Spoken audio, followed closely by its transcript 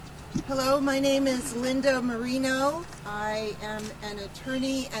Hello, my name is Linda Marino. I am an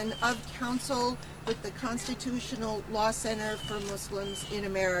attorney and of counsel with the Constitutional Law Center for Muslims in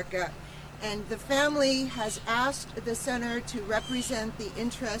America. And the family has asked the center to represent the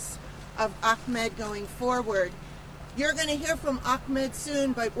interests of Ahmed going forward. You're going to hear from Ahmed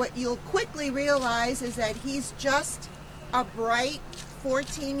soon, but what you'll quickly realize is that he's just a bright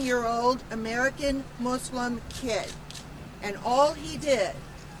 14-year-old American Muslim kid. And all he did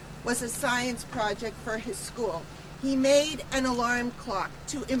was a science project for his school. He made an alarm clock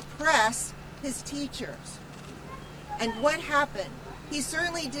to impress his teachers. And what happened? He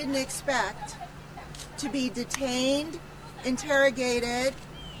certainly didn't expect to be detained, interrogated,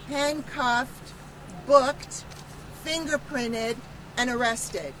 handcuffed, booked, fingerprinted, and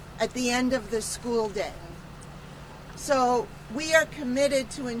arrested at the end of the school day. So we are committed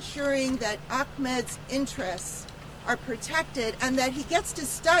to ensuring that Ahmed's interests are protected and that he gets to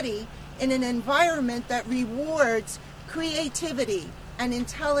study in an environment that rewards creativity and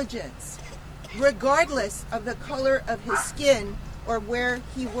intelligence, regardless of the color of his skin or where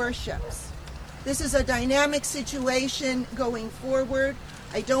he worships. This is a dynamic situation going forward.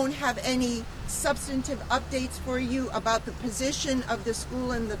 I don't have any substantive updates for you about the position of the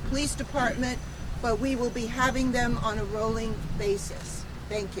school and the police department, but we will be having them on a rolling basis.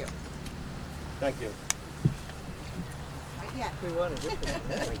 Thank you. Thank you. Yeah. We want to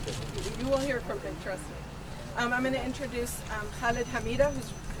You will hear from him, trust me. I'm going to introduce Khalid Hamida, who's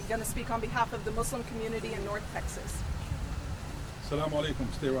going to speak on behalf of the Muslim community in North Texas. Assalamu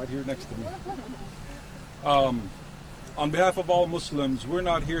alaikum. Stay right here next to me. On behalf of all Muslims, we're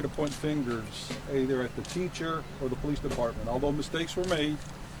not here to point fingers either at the teacher or the police department. Although mistakes were made,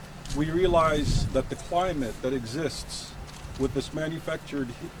 we realize that the climate that exists with this manufactured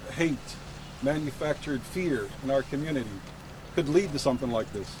hate, manufactured fear in our community could lead to something like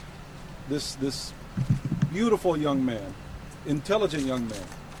this. This beautiful young man, intelligent young man,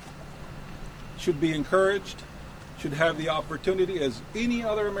 should be encouraged, should have the opportunity as any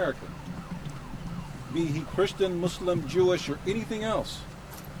other American, be he Christian, Muslim, Jewish, or anything else.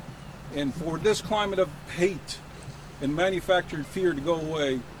 And for this climate of hate and manufactured fear to go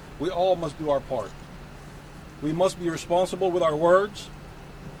away, we all must do our part. We must be responsible with our words.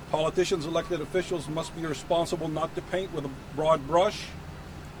 Politicians, elected officials must be responsible not to paint with a broad brush.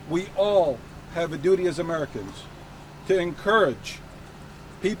 We all have a duty as Americans to encourage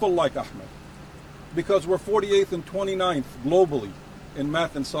people like Ahmed, because we're 48th and 29th globally in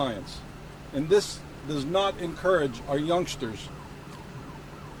math and science. And this does not encourage our youngsters.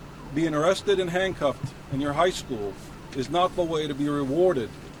 Being arrested and handcuffed in your high school is not the way to be rewarded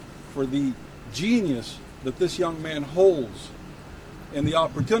for the genius that this young man holds and the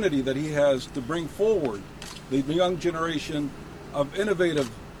opportunity that he has to bring forward the young generation of innovative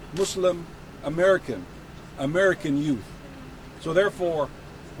Muslim American youth. So therefore,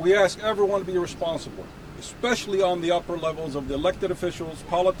 we ask everyone to be responsible, especially on the upper levels of the elected officials,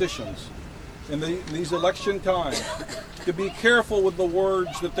 politicians, in these election times, to be careful with the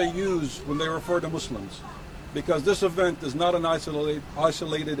words that they use when they refer to Muslims, because this event is not an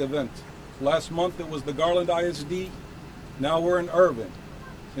isolated event. Last month it was the Garland ISD, now we're in Irving.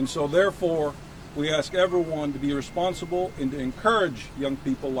 And so therefore, we ask everyone to be responsible and to encourage young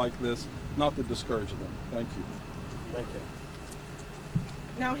people like this, not to discourage them. Thank you. Thank you.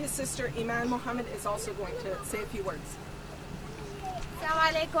 Now his sister Iman Mohamed is also going to say a few words.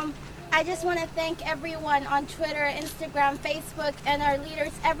 Assalamu alaikum. I just want to thank everyone on Twitter, Instagram, Facebook, and our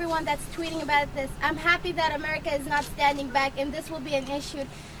leaders, everyone that's tweeting about this. I'm happy that America is not standing back and this will be an issue,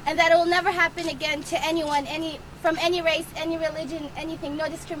 and that it will never happen again to anyone, from any race, any religion, anything, no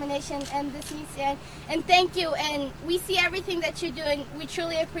discrimination, and this needs to end. And thank you, and we see everything that you're doing. We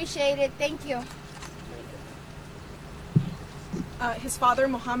truly appreciate it. Thank you. His father,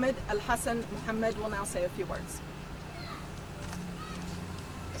 Mohamed Al-Hassan Mohamed, will now say a few words.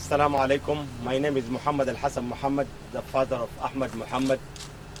 Assalamu alaikum. My name is Mohamed Al-Hassan Mohamed, the father of Ahmed Mohamed.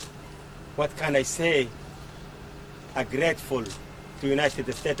 What can I say? I'm grateful to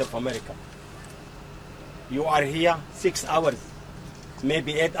United States of America. You are here 6 hours,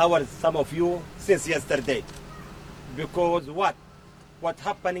 maybe 8 hours, some of you, since yesterday. Because what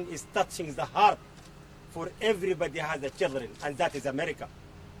happening is touching the heart for everybody has a children, and that is America.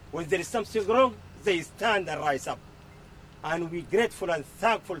 When there is something wrong, they stand and rise up. And we're grateful and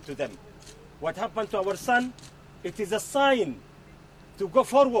thankful to them. What happened to our son, it is a sign to go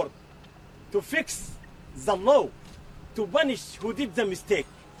forward, to fix the law, to punish who did the mistake.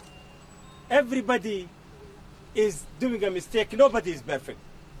 Everybody is doing a mistake, nobody is perfect.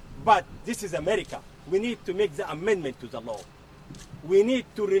 But this is America. We need to make the amendment to the law. we need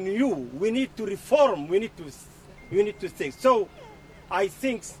to renew, we need to reform, we need to think. So I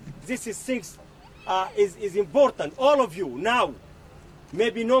think this is important. All of you now,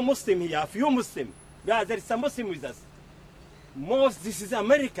 maybe no Muslim here, a few Muslim. Yeah, there is a Muslim with us. This is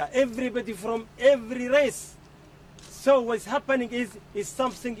America, everybody from every race. So what's happening is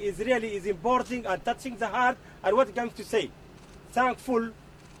something is really important and touching the heart. And what I'm going to say, thankful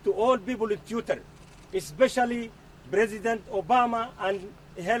to all people in Twitter, especially President Obama and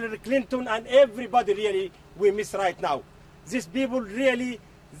Hillary Clinton and everybody really we miss right now. These people really,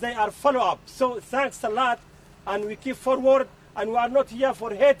 they are follow up. So thanks a lot, and we keep forward, and we are not here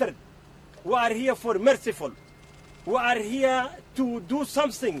for hatred. We are here for merciful. We are here to do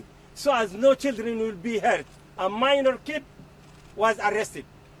something so as no children will be hurt. A minor kid was arrested.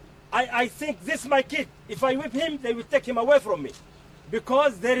 I think this my kid. If I whip him, they will take him away from me,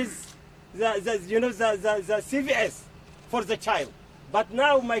 because there is the CVS for the child. But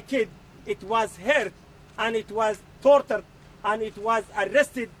now my kid, it was hurt, and it was tortured, and it was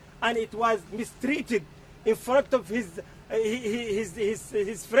arrested, and it was mistreated in front of his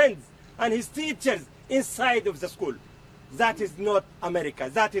friends and his teachers inside of the school. That is not America.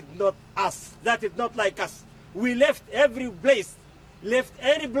 That is not us. That is not like us. We left every place, left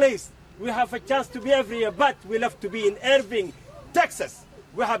any place. We have a chance to be everywhere, but we left to be in Irving, Texas.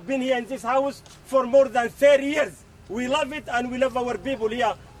 We have been here in this house for more than 30 years. We love it, and we love our people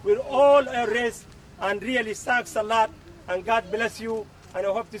here. We're all a race, and really thanks a lot, and God bless you, and I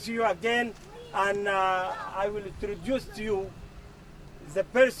hope to see you again. And I will introduce to you the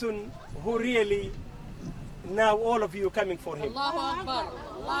person who really, now all of you coming for him. Allahu Akbar.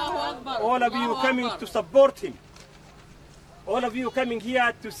 Allahu Akbar. All of you coming to support him. All of you coming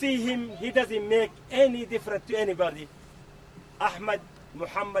here to see him. He doesn't make any difference to anybody. Ahmed,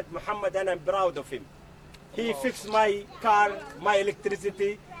 Mohamed, and I'm proud of him. He fixed my car, my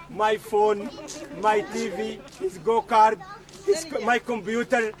electricity, my phone, my TV, his go-kart, my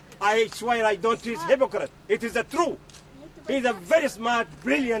computer. I swear I don't use hypocrite. It is the truth. He's a very smart,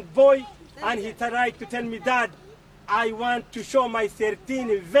 brilliant boy, and he tried to tell me, Dad, I want to show my 13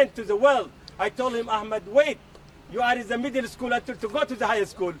 event to the world. I told him, Ahmed, wait, you are in the middle school until to go to the high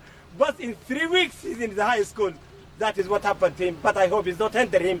school. But in 3 weeks, he's in the high school. That is what happened to him. But I hope it's not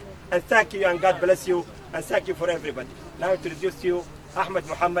hinder him. And thank you, and God bless you, and thank you for everybody. Now I introduce to you Ahmed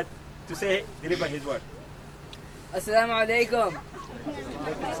Mohamed to deliver his word. Assalamu alaikum.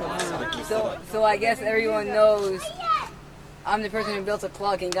 So I guess everyone knows I'm the person who built a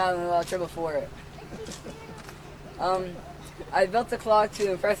clock and got in a lot of trouble for it. I built the clock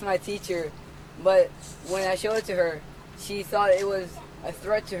to impress my teacher, but when I showed it to her, she thought it was a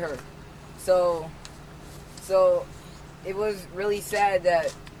threat to her. So it was really sad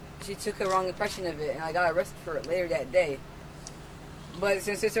that she took a wrong impression of it, and I got arrested for it later that day. But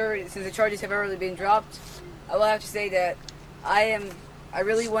since the charges have already been dropped, I will have to say that I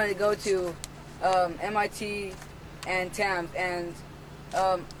really wanted to go to MIT and TAMS, and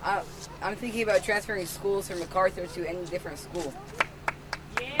I'm thinking about transferring schools from MacArthur to any different school.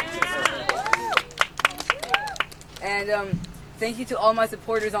 Yeah. And thank you to all my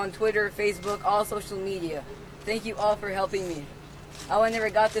supporters on Twitter, Facebook, all social media. Thank you all for helping me. I would never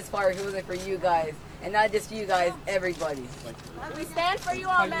got this far if it wasn't for you guys. And not just you guys, everybody. We stand for you,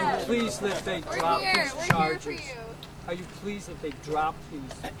 Ahmed. Are you pleased that they dropped these charges? Are you pleased that they dropped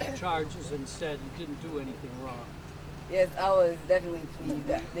these charges and said you didn't do anything wrong? Yes, I was definitely pleased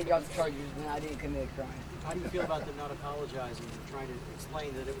that they dropped the charges when I didn't commit a crime. How do you feel about them not apologizing and trying to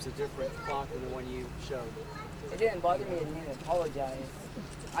explain that it was a different clock than the one you showed? It didn't bother me, I didn't apologize.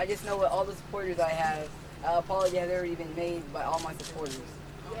 I just know what all the supporters I have, an apology has already been made by all my supporters.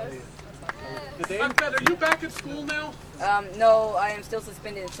 Yes. Ahmed, are you back at school now? No, I am still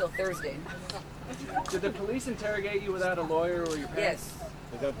suspended until Thursday. Did the police interrogate you without a lawyer or your parents?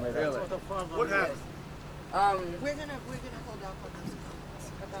 Yes. Really? What happened? We're gonna hold off on those comments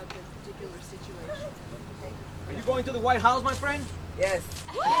about the particular situation. Okay? Are you going to the White House, my friend? Yes.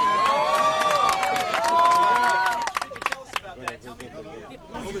 What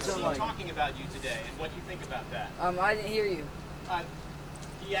was that like? Talking about you today and what you think about that. I didn't hear you.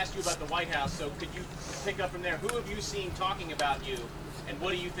 He asked you about the White House, so could you pick up from there? Who have you seen talking about you, and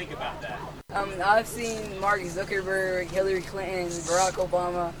what do you think about that? I've seen Mark Zuckerberg, Hillary Clinton, Barack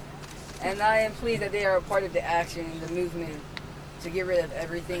Obama, and I am pleased that they are a part of the action, the movement, to get rid of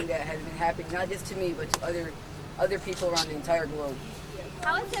everything that has been happening, not just to me, but to other people around the entire globe.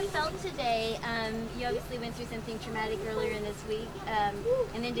 How has it felt today? You obviously went through something traumatic earlier in this week, and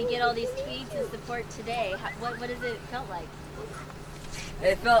then to get all these tweets and support today, what has it felt like?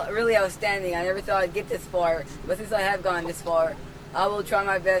 It felt really outstanding. I never thought I'd get this far, but since I have gone this far, I will try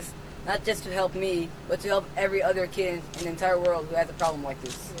my best, not just to help me, but to help every other kid in the entire world who has a problem like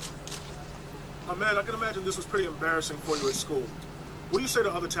this. Ahmed, I can imagine this was pretty embarrassing for you at school. What do you say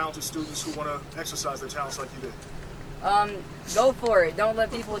to other talented students who want to exercise their talents like you did? Go for it. Don't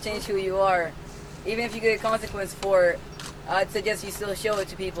let people change who you are. Even if you get a consequence for it, I'd suggest you still show it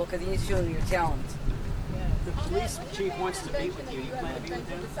to people because you need to show them your talent. The police chief wants to meet with you. You plan to meet with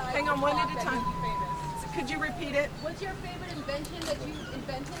him? Hang on, one at a time. So could you repeat it? What's your favorite invention that you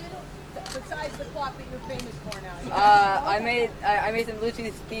invented besides the clock that you're famous for now? I made some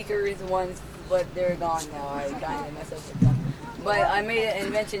Bluetooth speakers once, but they're gone now. I kind of messed up with them. But I made an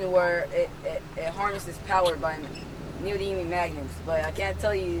invention where it harnesses power by neodymium magnets, but I can't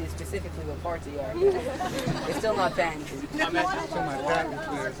tell you specifically what parts they are. It's still not patented.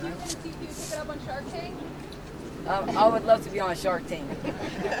 I would love to be on Shark Tank.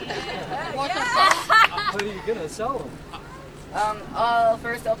 What are you going to sell them?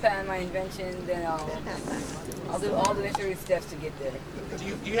 First I'll patent my invention, then I'll do all the necessary steps to get there. Do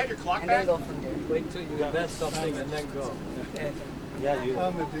you have your clock and back? then go from there. Wait till you invent something and then go. Yeah, you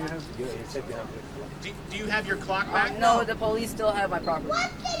said you have Do you have your clock back? No, the police still have my property.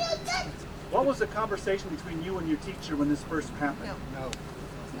 What was the conversation between you and your teacher when this first happened? No.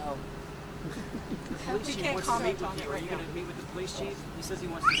 The police We chief can't wants to meet comment on with it you. Are right you now. going to meet with the police chief? He says he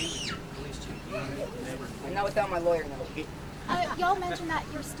wants to meet with you, the police chief. And not without my lawyer, no. Y'all mentioned that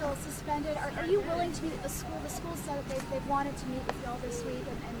you're still suspended. Are you willing to meet with the school? The school said that they've wanted to meet with y'all this week,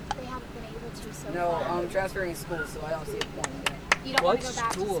 and they haven't been able to so No, far. I'm transferring schools, so I don't see a point in it. You don't want to go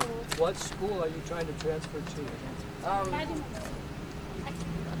back to school? What school are you trying to transfer to?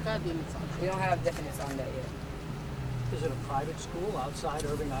 We don't have definites on that yet. Is it a private school outside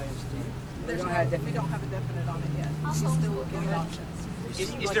Irving ISD? We don't have We definite. don't have a definite on it yet. She's still looking at options.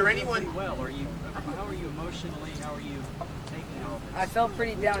 Is there anyone? Well, how are you emotionally? How are you taking all this? I felt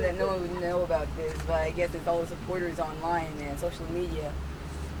pretty down that no one would know about this, but I guess with all the supporters online and social media,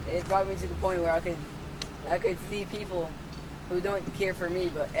 it brought me to the point where I could see people who don't care for me,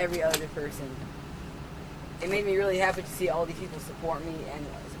 but every other person. It made me really happy to see all these people support me and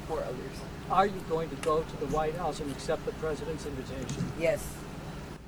support others. Are you going to go to the White House and accept the president's invitation? Yes.